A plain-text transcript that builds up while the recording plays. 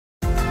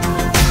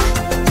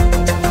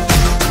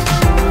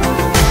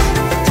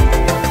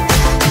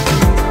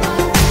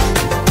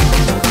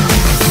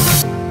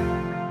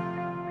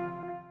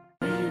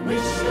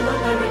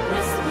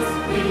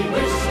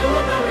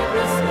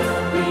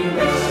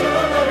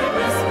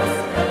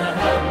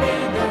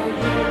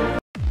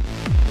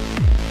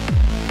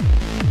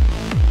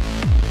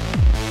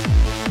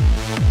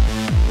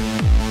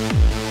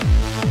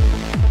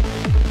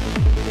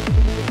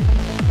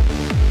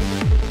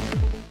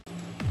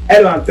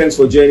Hello and thanks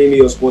for joining me,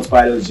 your sports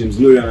pilot James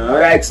Lurie, on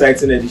another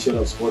exciting edition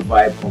of Sport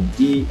Vibe from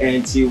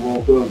DNT.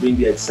 We're going to bring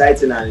the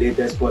exciting and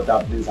latest sport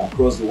happenings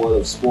across the world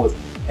of sports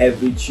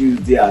every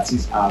Tuesday, as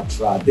is our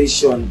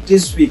tradition.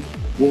 This week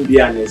won't be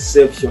an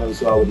exception,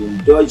 so I would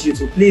indulge you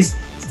to please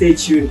stay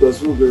tuned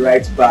because we'll be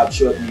right back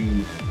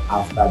shortly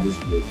after this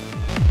break.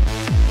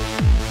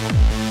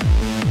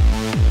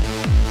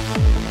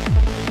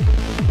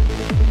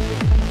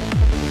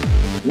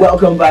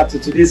 Welcome back to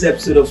today's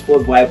episode of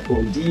Sport Vibe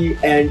from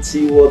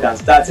DNT World, and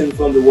starting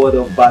from the world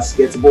of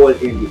basketball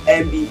in the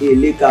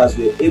NBA, Lakers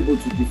were able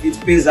to defeat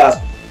Pacers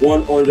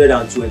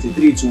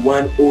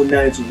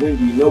 123-109 to win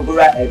the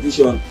inaugural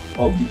edition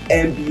of the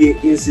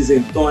NBA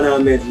in-season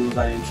tournament. It was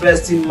an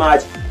interesting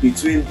match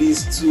between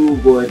these two,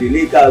 but the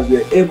Lakers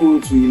were able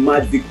to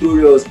emerge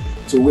victorious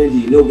to win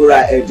the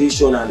inaugural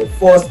edition and the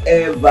first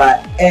ever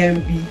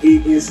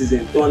NBA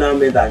in-season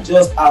tournament. And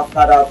just after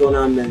that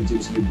tournament,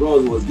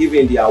 LeBron was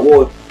given the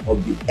award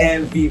of the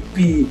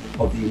MVP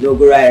of the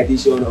inaugural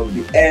edition of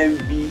the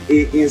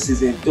NBA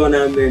in-season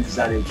tournament. It's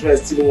an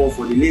interesting one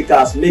for the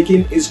Lakers,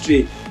 making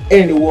history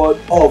in the world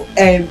of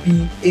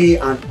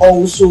NBA, and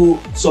also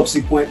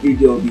subsequently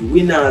they will be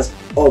winners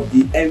of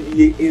the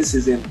NBA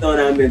in-season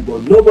tournament.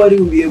 But nobody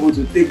will be able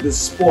to take the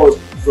spot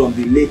from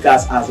the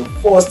Lakers as the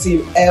first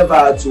team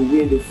ever to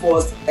win the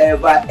first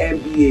ever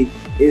NBA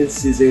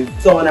in-season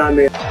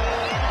tournament.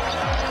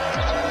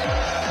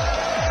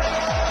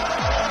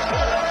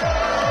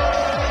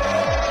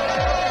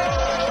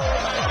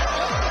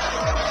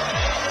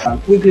 And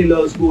quickly,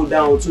 let's go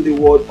down to the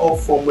world of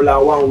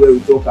Formula 1, where we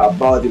talk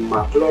about the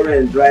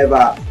McLaren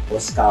driver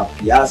Oscar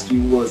Piastri,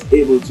 who was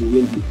able to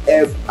win the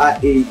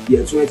FIA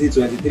year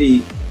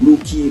 2023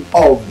 Rookie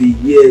of the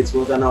Year. It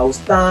was an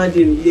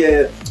outstanding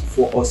year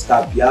for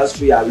Oscar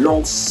Piastri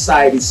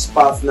alongside his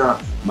partner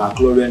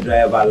McLaren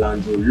driver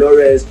Lando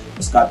Norris.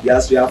 Oscar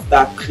Piastri,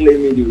 after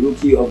claiming the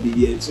Rookie of the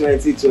Year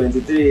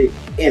 2023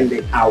 in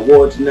the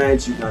award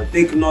night, you can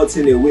take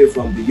nothing away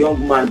from the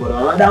young man. But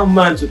another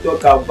man to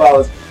talk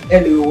about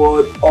in the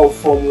world of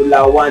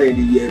Formula 1 in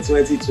the year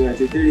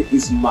 2023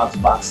 is Max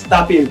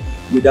Verstappen.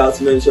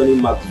 Without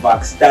mentioning Max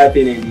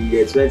Verstappen in the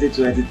year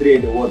 2023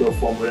 in the world of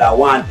Formula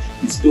 1,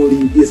 the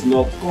story is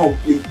not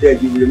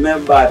completed. You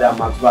remember that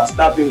Max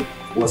Verstappen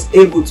was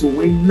able to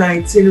win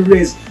 19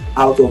 races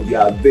out of the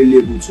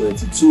available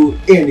 22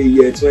 in the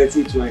year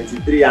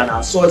 2023, and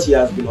as such he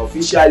has been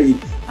officially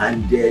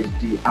handed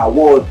the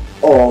award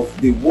of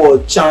the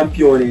world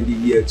champion in the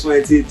year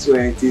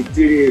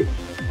 2023.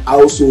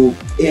 Also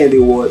in the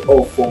world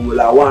of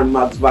Formula 1,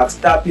 Max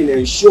Verstappen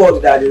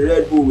ensured that the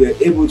Red Bull were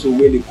able to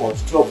win the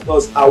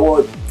Constructors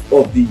Award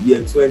of the year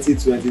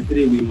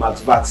 2023, with Max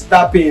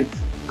Verstappen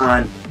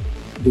and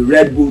the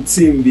Red Bull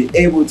team be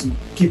able to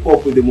keep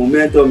up with the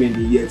momentum in the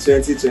year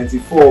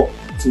 2024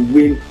 to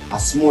win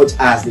as much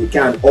as they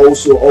can.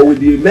 Also, or will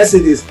the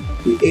Mercedes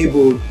be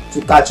able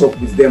to catch up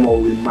with them,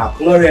 or will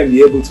McLaren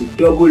be able to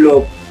double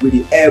up with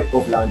the help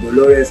of Lando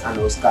Norris and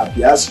Oscar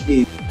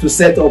Piastri to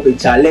set up a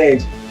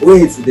challenge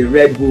with the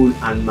Red Bull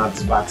and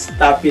Max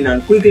Verstappen?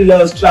 And quickly,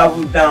 let's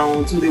travel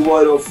down to the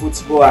world of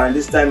football, and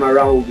this time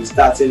around we'll be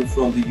starting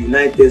from the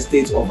United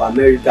States of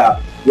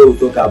America, where we'll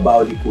talk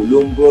about the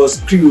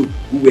Columbus Crew,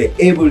 who were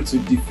able to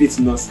defeat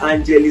Los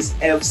Angeles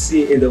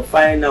FC in the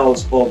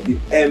finals of the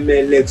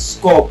MLS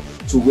Cup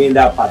to win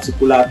that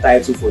particular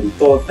title for the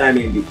third time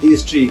in the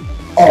history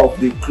of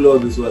the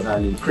club. It was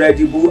an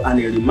incredible and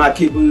a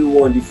remarkable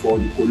one for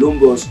the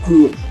Columbus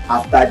Crew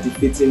after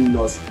defeating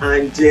Los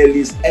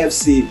Angeles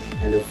FC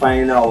in the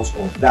finals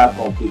of that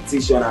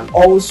competition. And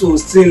also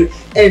still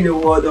in the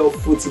world of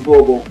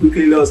football, but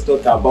quickly let's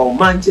talk about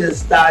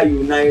Manchester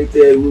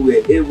United, who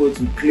were able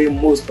to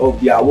claim most of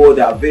the award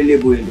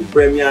available in the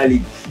Premier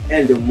League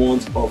in the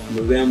month of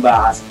November,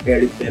 as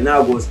Eric Ten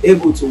Hag was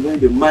able to win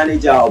the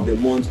Manager of the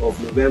month of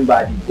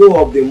November. The goal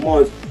of the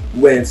month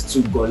went to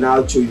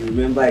Garnacho. You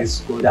remember he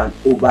scored an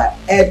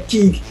overhead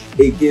kick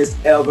against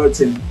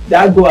Everton.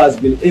 That goal has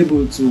been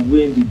able to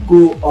win the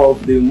goal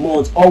of the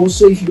month.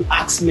 Also, if you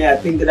ask me, I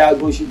think that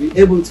goal should be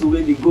able to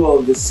win the goal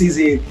of the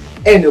season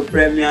in the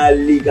Premier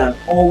League, and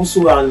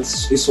also a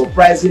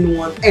surprising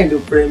one in the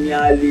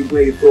Premier League,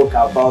 where you talk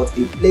about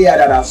a player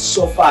that has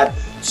suffered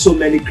so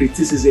many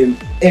criticism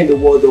in the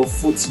world of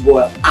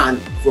football and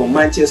from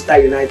Manchester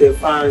United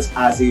fans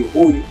as a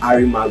whole.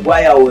 Harry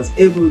Maguire was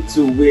able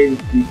to win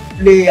the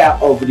Player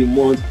of the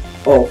Month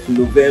of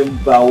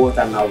November. What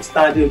an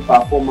outstanding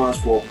performance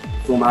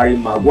from Harry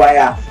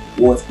Maguire.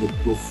 What a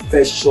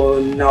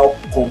professional,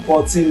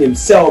 comporting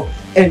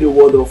himself in the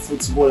world of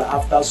football.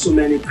 After so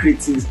many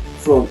critics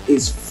from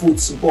his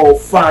football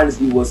fans,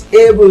 he was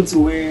able to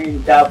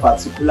win that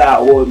particular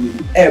award with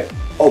the help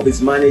of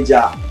his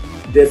manager.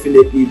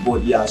 Definitely,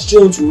 but he has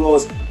shown to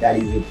us that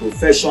he's a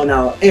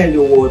professional in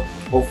the world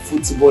of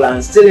football.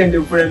 And still in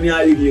the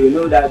Premier League, you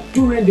know that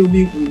during the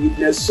week we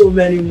witnessed so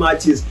many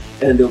matches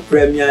in the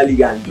Premier League,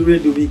 and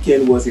during the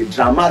weekend was a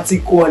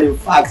dramatic one, in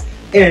fact,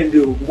 in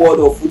the world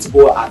of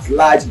football at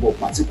large, but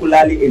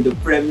particularly in the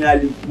Premier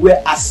League,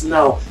 where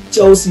Arsenal,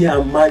 Chelsea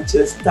and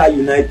Manchester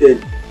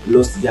United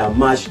lost their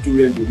match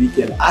during the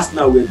weekend.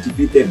 Arsenal were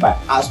defeated by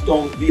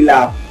Aston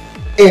Villa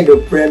in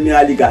the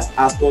Premier League, as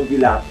Aston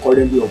Villa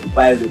currently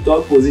occupies the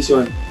third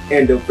position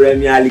in the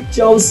Premier League.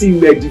 Chelsea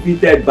were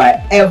defeated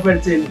by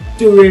Everton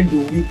during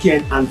the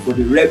weekend, and for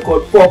the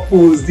record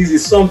purpose, this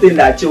is something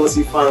that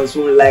Chelsea fans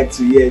won't like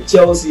to hear.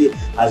 Chelsea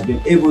has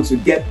been able to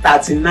get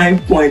 39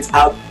 points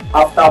out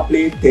after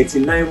playing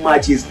 39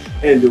 matches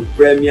in the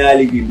Premier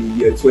League in the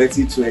year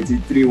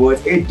 2023.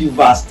 What a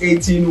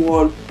devastating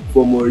one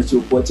for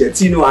Mauricio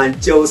Pochettino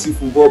and Chelsea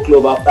Football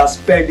Club after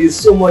spending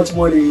so much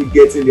money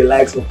getting the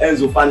likes of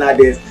Enzo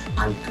Fernandez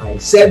and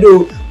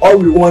Caicedo. All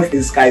we want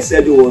is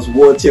Caicedo, was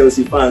what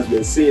Chelsea fans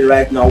were saying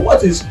right now.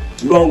 What is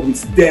wrong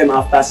with them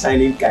after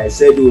signing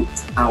Caicedo,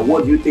 and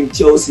what do you think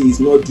Chelsea is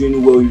not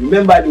doing well? You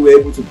remember they were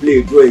able to play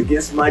a draw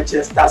against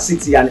Manchester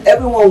City, and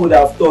everyone would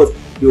have thought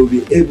they will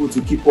be able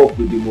to keep up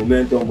with the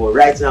momentum, but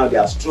right now they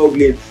are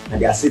struggling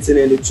and they are sitting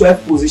in the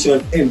 12th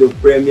position in the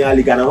Premier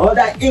League. And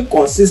another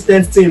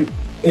inconsistent team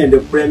in the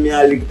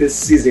Premier League this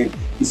season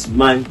is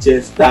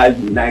Manchester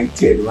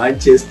United.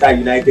 Manchester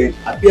United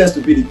appears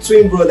to be the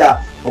twin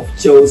brother of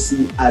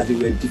Chelsea, as they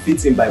were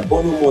defeated by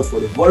Bournemouth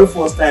for the very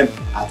first time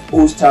at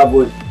Old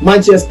Trafford.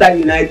 Manchester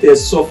United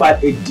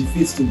suffered a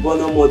defeat to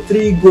Bournemouth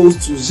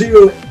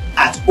 3-0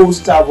 at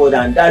Old Trafford,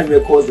 and that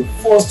records the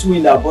first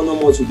win that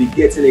Bournemouth will be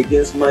getting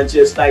against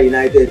Manchester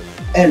United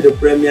and the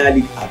Premier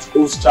League at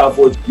Old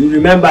Trafford. You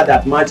remember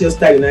that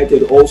Manchester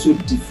United also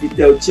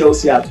defeated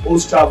Chelsea at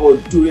Old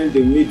Trafford during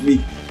the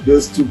midweek.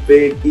 Those two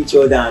playing each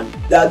other, and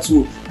that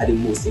two are the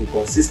most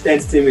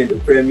inconsistent team in the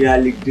Premier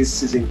League this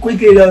season.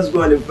 Quickly, let's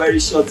go on a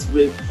very short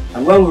break,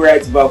 and when we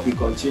right back, we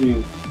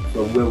continue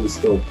from where we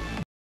stopped.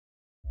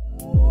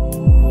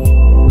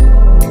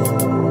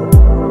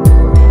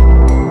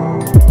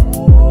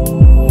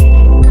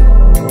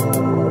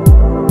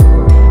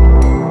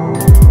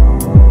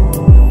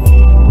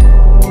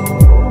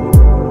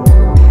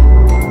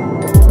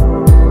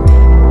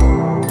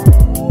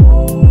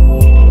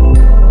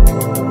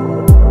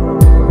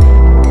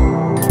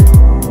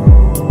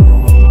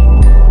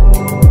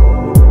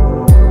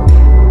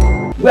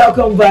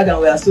 Welcome back, and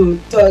we are still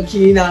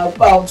talking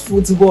about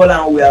football,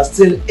 and we are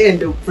still in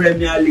the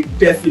Premier League.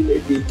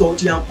 Definitely,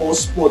 Tottenham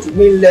Hotspur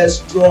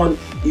winless run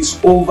is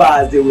over,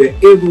 as they were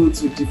able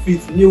to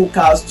defeat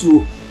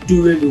Newcastle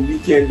during the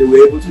weekend. They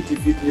were able to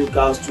defeat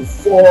Newcastle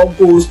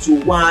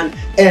 4-1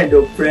 in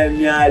the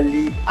Premier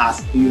League,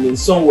 as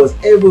Son was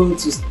able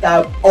to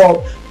step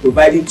up,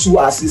 providing 2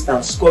 assists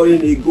and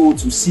scoring a goal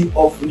to see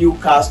off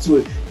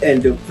Newcastle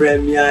in the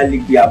Premier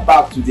League. They are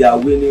back to their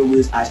winning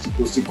ways, as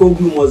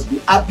Postecoglou must be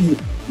happy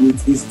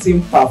with his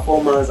team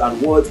performance,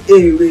 and what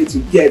a way to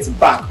get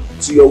back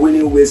to your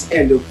winning ways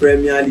in the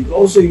Premier League.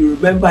 Also, you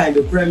remember in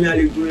the Premier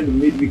League during the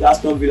midweek,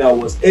 Aston Villa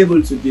was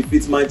able to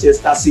defeat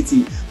Manchester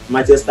City.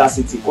 Manchester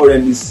City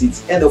currently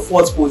sits in the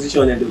 4th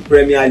position in the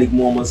Premier League.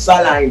 Mohamed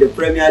Salah in the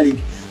Premier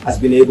League has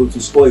been able to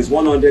score his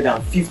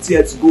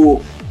 150th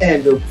goal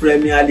in the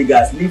Premier League,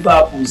 as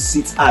Liverpool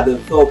sits at the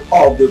top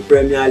of the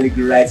Premier League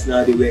right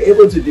now. They were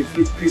able to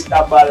defeat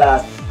Crystal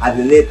Palace at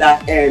the later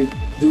end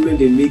during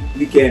the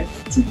weekend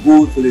to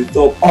go to the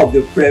top of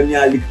the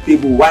Premier League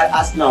table, while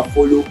Arsenal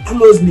follow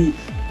closely.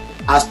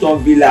 Aston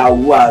Villa,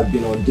 who have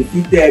been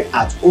undefeated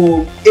at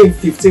home in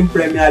 15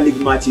 Premier League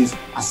matches,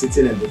 are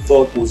sitting in the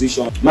 3rd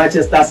position.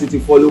 Manchester City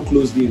follow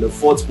closely in the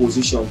 4th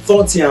position.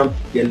 Tottenham,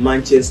 then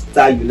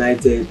Manchester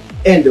United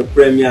in the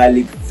Premier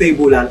League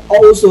table. And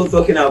also,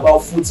 talking about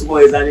football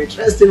is an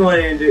interesting one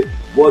in the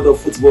world of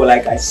football.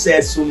 Like I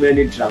said, so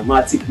many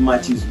dramatic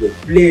matches were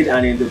played,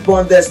 and in the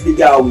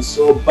Bundesliga we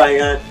saw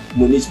Bayern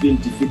Munich being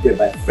defeated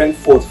by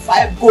Frankfurt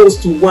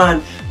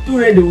 5-1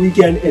 during the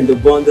weekend. In the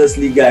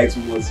Bundesliga, it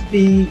must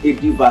be a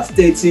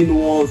devastating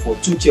one for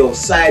Tuchel's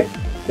side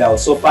that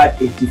suffered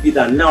a defeat,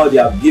 and now they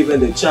have given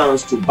the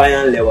chance to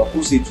Bayern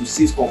Leverkusen to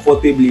sit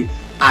comfortably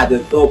at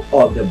the top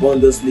of the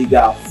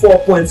Bundesliga. 4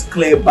 points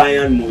clear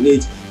Bayern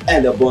Munich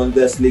and the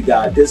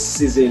Bundesliga this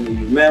season.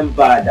 You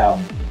remember that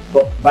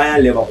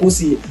Bayern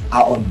Leverkusen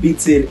are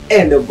unbeaten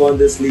in the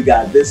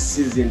Bundesliga this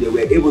season. They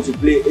were able to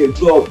play a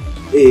draw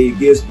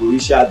against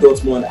Borussia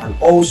Dortmund, and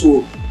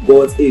also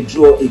got a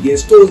draw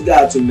against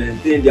Stuttgart to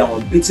maintain their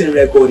unbeaten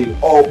record in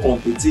all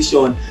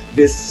competition.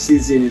 This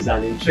season is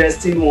an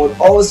interesting one.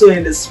 Also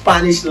in the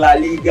Spanish La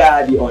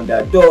Liga, the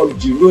underdog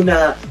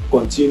Girona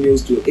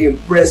continues to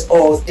impress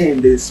us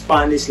in the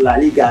Spanish La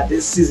Liga.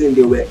 This season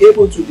they were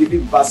able to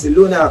defeat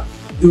Barcelona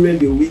during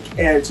the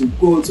weekend to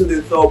go to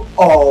the top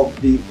of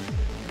the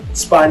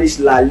Spanish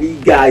La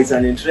Liga. It's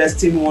an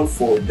interesting one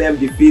for them,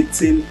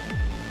 defeating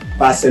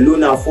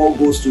Barcelona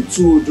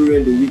 4-2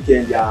 during the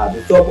weekend. They are at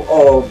the top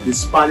of the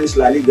Spanish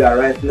La Liga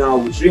right now,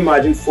 with Real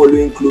Madrid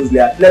following closely.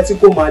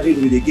 Atletico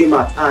Madrid, with a game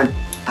at hand,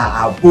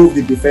 are above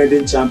the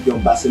defending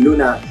champion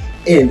Barcelona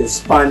in the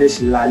Spanish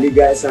La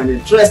Liga. It's an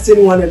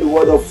interesting one in the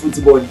world of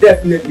football,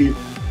 definitely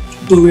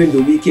during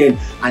the weekend,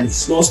 and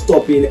it's not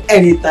stopping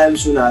anytime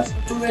soon. As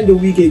during the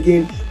week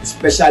again,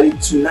 especially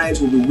tonight,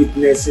 we'll be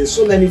witnessing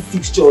so many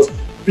fixtures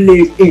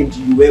played in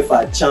the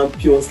UEFA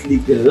Champions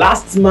League. The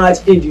last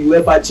match in the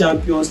UEFA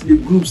Champions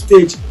League group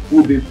stage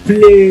will be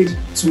played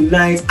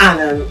tonight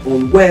and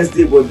on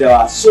Wednesday, but there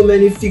are so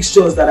many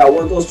fixtures that I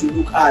want us to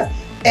look at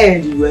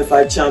in the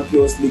UEFA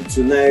Champions League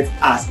tonight,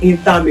 as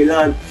Inter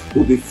Milan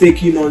will be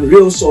taking on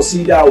Real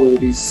Sociedad, will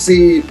be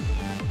seeing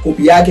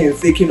Copenhagen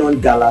taking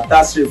on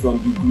Galatasaray from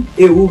the Group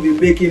A, will be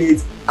making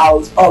it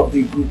out of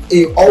the Group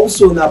A.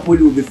 Also,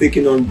 Napoli will be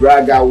taking on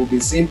Braga, will be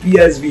seeing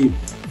PSV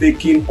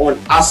taking on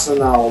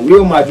Arsenal.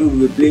 Real Madrid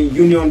will be playing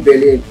Union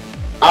Berlin.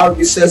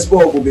 RB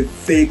Salzburg will be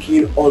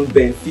taking on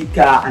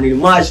Benfica, and a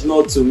match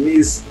not to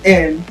miss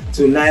in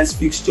tonight's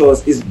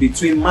fixtures is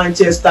between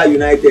Manchester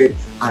United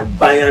and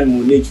Bayern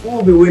Munich. Who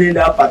will be winning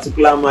that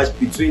particular match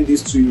between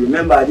these two?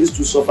 Remember, these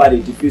two suffered a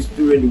defeat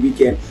during the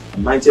weekend.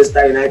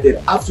 Manchester United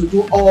have to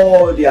do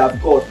all they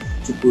have got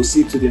to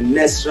proceed to the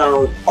next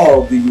round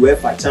of the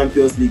UEFA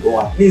Champions League,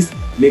 or at least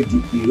make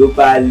the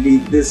Europa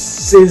League this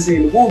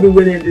season. Who will be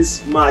winning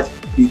this match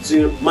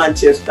between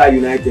Manchester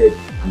United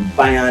and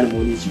Bayern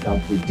Munich? You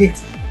can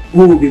predict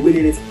who will be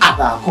winning it at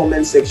our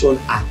comment section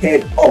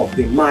ahead of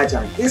the match.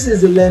 And this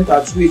is the length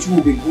at which we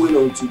will be going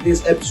on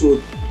today's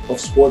episode of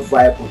Sport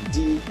Vibe on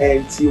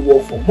DNT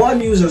World. For more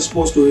news and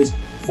sports stories,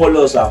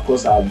 follow us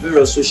across our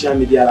various social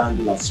media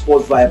handles at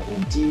Sport Vibe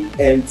on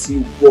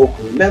DNT World.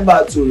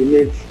 Remember to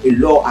remain a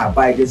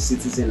law-abiding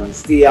citizen and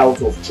stay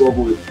out of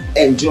trouble.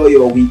 Enjoy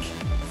your week.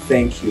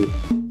 Thank you.